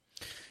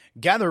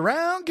Gather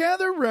round,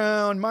 gather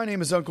round. My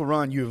name is Uncle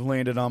Ron. You have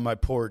landed on my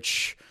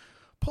porch.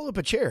 Pull up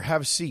a chair,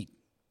 have a seat,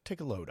 take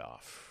a load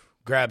off.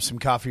 Grab some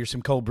coffee or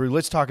some cold brew.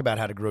 Let's talk about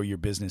how to grow your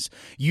business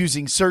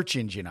using search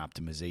engine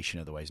optimization,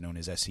 otherwise known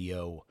as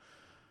SEO,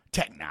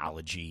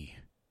 technology,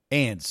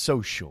 and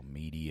social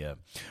media.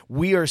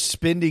 We are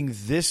spending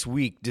this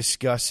week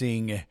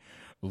discussing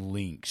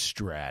link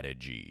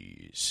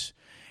strategies.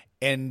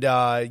 And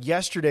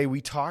yesterday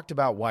we talked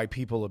about why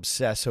people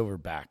obsess over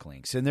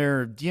backlinks, and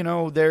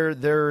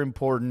they're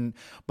important,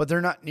 but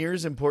they're not near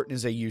as important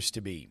as they used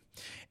to be.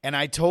 And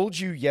I told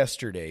you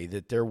yesterday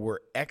that there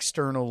were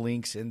external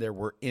links and there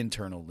were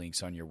internal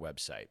links on your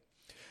website.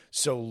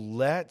 So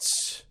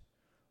let's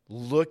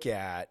look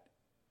at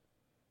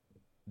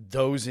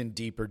those in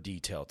deeper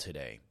detail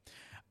today.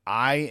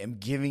 I am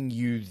giving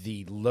you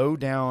the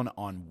lowdown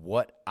on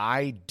what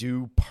I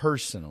do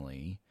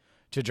personally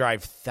to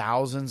drive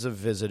thousands of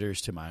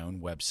visitors to my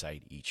own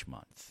website each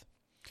month.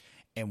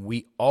 And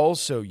we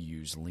also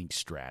use link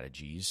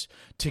strategies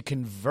to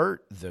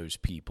convert those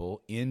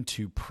people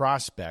into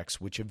prospects,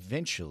 which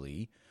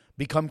eventually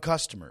become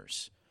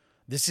customers.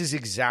 This is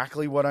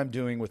exactly what I'm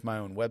doing with my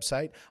own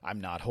website. I'm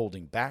not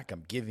holding back.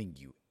 I'm giving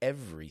you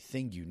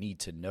everything you need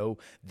to know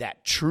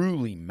that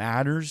truly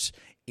matters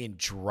in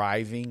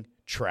driving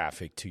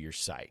traffic to your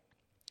site.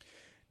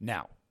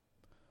 Now,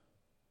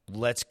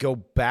 let's go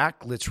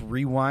back, let's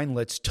rewind,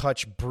 let's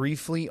touch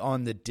briefly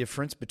on the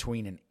difference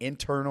between an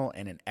internal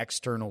and an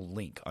external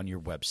link on your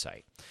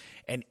website.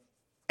 An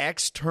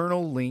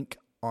external link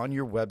on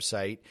your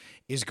website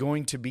is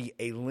going to be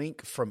a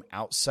link from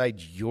outside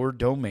your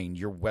domain,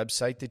 your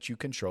website that you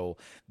control,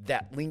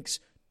 that links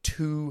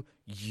to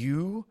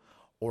you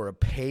or a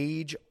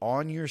page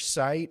on your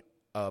site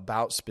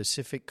about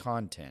specific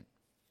content.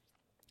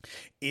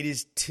 It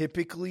is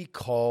typically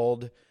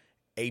called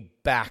a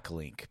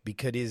backlink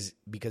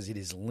because it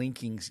is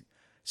linking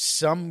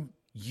some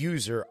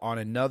user on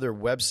another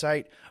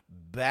website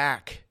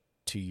back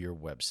to your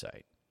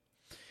website.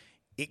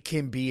 It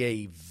can be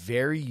a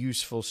very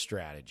useful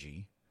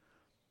strategy,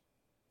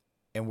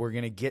 and we're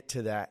going to get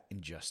to that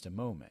in just a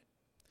moment.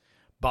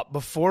 But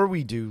before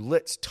we do,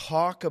 let's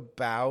talk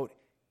about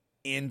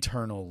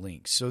internal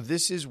links. So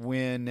this is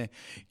when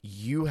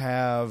you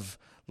have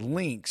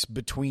links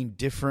between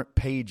different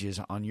pages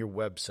on your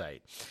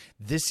website.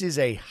 This is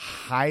a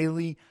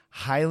highly,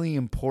 highly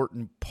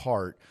important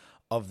part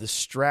of the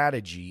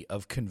strategy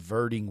of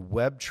converting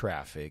web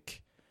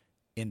traffic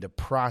into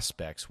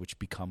prospects, which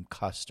become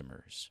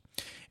customers.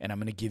 And I'm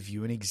going to give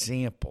you an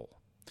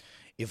example.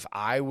 If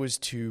I was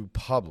to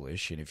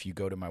publish, and if you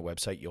go to my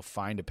website, you'll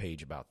find a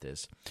page about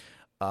this.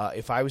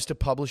 If I was to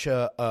publish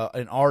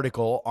an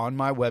article on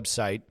my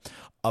website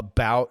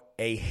about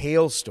a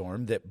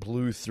hailstorm that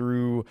blew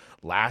through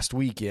last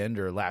weekend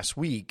or last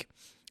week,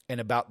 and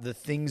about the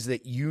things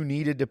that you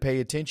needed to pay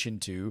attention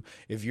to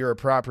if you're a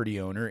property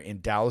owner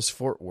in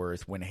Dallas-Fort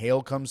Worth when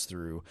hail comes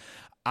through,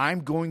 I'm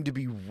going to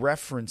be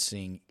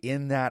referencing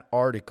in that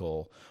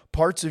article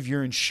parts of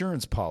your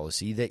insurance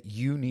policy that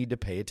you need to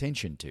pay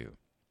attention to.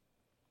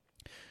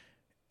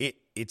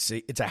 It's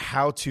a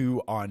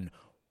how-to on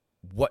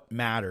what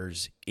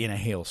matters in a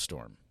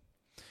hailstorm.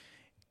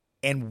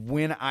 And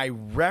when I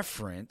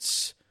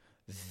reference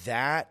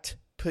that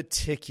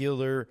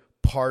particular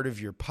part of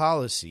your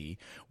policy,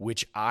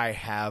 which I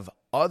have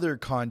other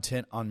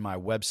content on my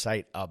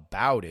website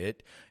about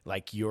it,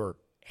 like your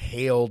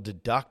hail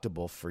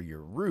deductible for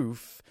your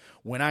roof,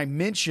 when I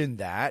mention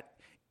that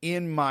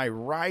in my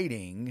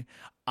writing,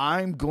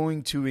 I'm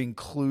going to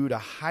include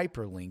a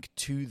hyperlink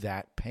to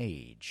that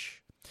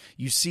page.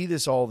 You see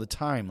this all the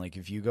time. Like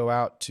if you go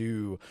out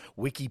to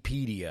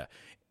Wikipedia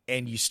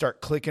and you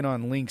start clicking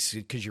on links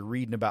because you're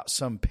reading about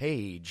some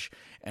page,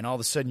 and all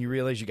of a sudden you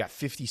realize you got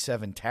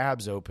 57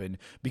 tabs open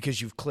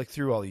because you've clicked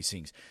through all these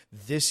things.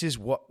 This is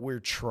what we're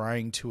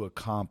trying to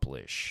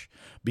accomplish,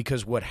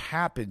 because what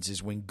happens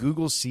is when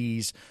Google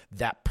sees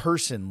that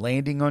person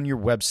landing on your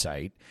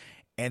website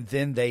and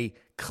then they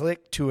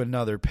click to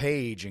another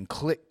page and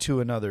click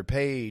to another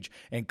page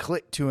and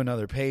click to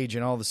another page,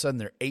 and all of a sudden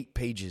they're 8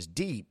 pages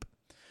deep,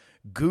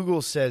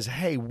 Google says,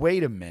 hey,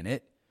 wait a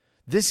minute,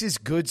 this is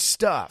good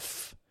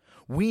stuff.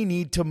 We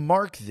need to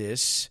mark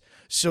this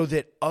so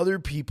that other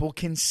people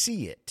can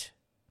see it.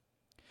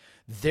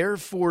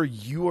 Therefore,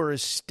 you are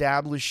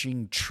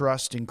establishing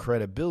trust and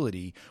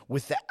credibility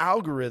with the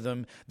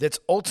algorithm that's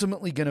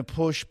ultimately going to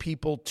push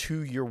people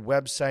to your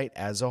website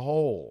as a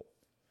whole.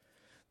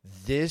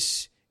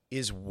 This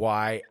is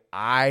why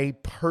I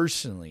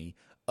personally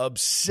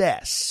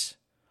obsess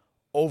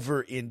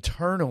over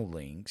internal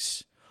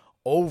links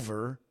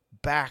over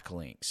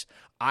backlinks.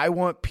 I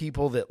want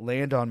people that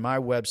land on my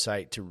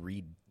website to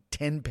read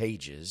 10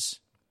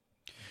 pages.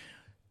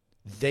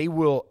 They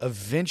will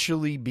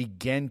eventually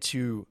begin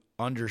to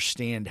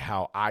understand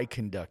how I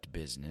conduct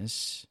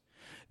business.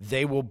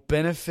 They will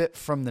benefit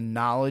from the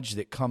knowledge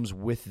that comes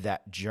with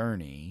that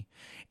journey.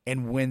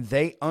 And when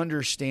they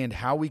understand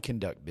how we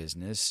conduct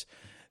business,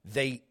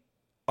 they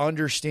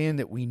understand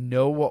that we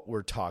know what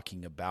we're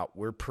talking about.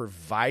 We're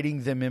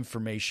providing them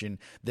information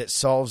that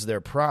solves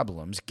their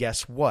problems.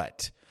 Guess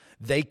what?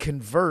 They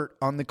convert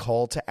on the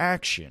call to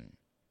action.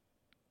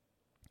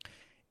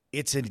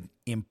 It's an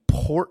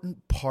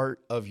important part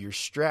of your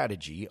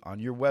strategy on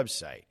your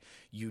website.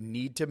 You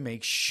need to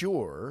make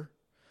sure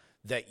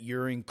that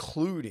you're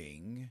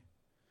including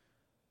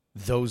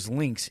those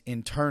links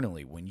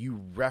internally when you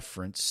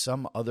reference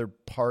some other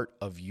part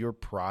of your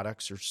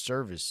products or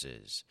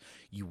services.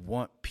 You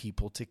want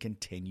people to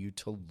continue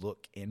to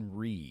look and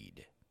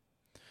read.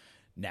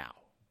 Now,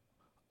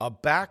 a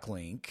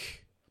backlink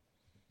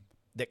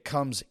that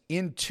comes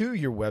into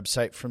your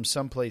website from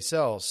someplace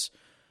else,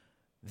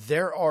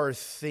 there are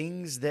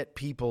things that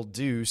people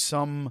do,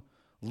 some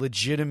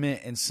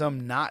legitimate and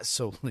some not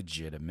so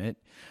legitimate,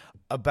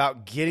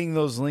 about getting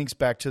those links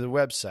back to the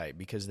website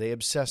because they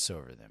obsess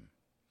over them.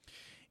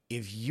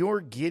 If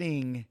you're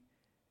getting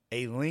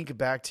a link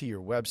back to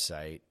your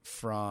website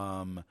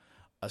from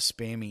a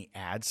spammy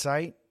ad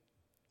site,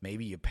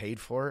 maybe you paid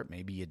for it,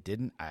 maybe you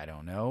didn't, I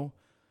don't know.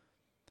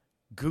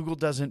 Google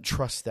doesn't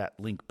trust that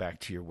link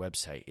back to your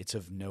website. It's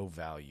of no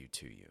value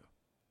to you.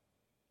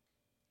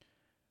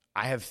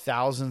 I have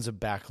thousands of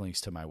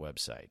backlinks to my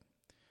website.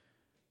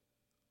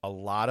 A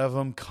lot of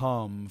them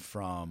come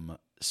from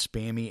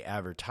spammy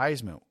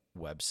advertisement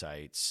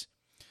websites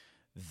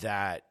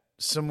that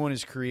someone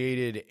has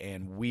created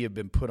and we have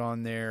been put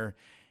on there,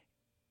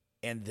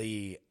 and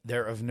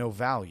they're of no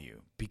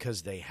value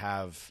because they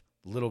have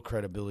little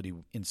credibility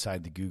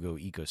inside the Google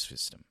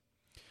ecosystem.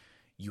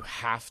 You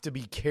have to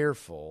be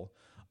careful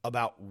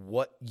about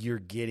what you're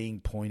getting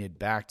pointed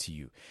back to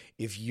you.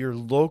 If your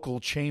local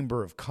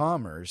chamber of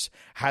commerce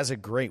has a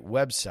great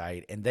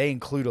website and they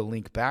include a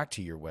link back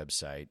to your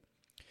website,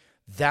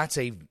 that's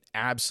a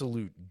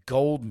absolute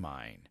gold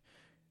mine.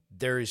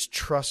 There is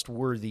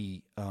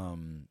trustworthy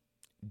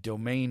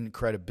domain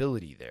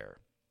credibility there.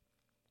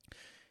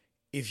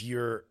 If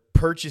you're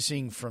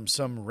purchasing from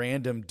some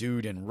random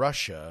dude in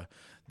Russia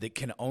that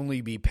can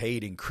only be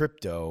paid in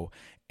crypto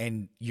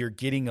and you're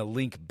getting a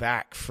link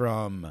back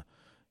from,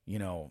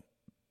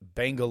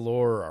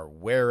 Bangalore or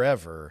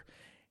wherever,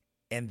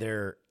 and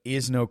there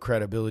is no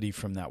credibility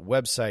from that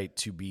website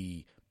to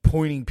be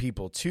pointing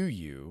people to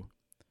you,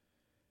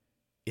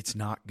 it's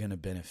not going to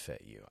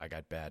benefit you. I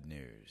got bad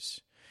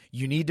news.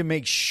 You need to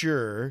make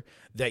sure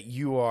that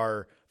you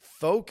are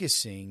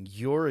focusing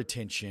your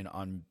attention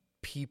on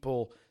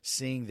people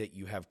seeing that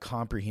you have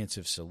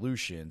comprehensive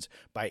solutions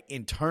by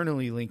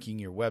internally linking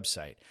your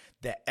website.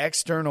 The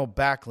external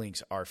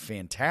backlinks are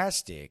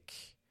fantastic,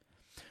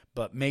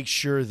 but make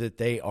sure that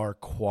they are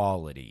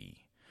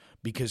quality,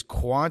 because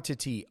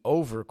quantity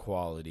over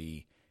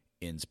quality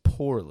ends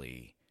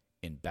poorly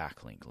in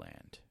backlink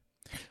land.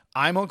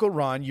 I'm Uncle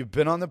Ron. You've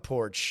been on the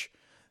porch.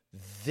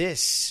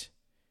 This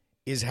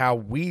is how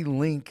we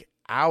link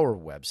our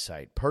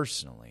website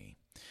personally.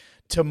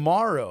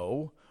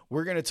 Tomorrow,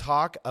 we're going to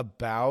talk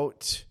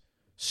about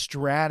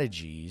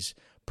strategies,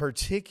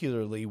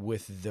 particularly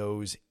with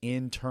those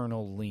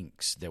internal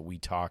links that we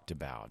talked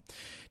about.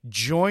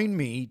 Join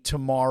me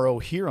tomorrow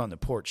here on the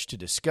porch to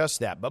discuss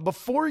that. But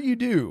before you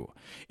do,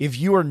 if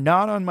you are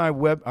not on my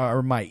web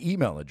or my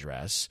email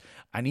address,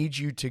 I need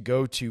you to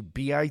go to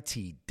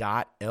bit.ly/porch.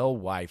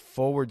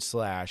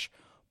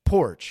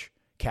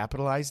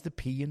 Capitalize the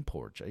P in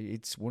porch.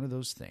 It's one of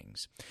those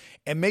things.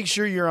 And make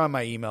sure you're on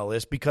my email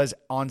list, because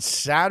on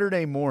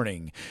Saturday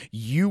morning,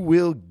 you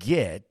will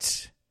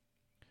get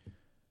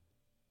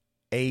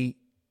a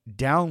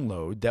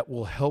download that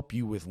will help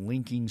you with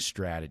linking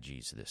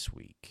strategies this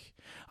week.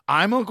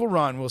 I'm Uncle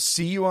Ron. We'll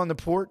see you on the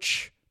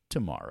porch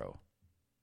tomorrow.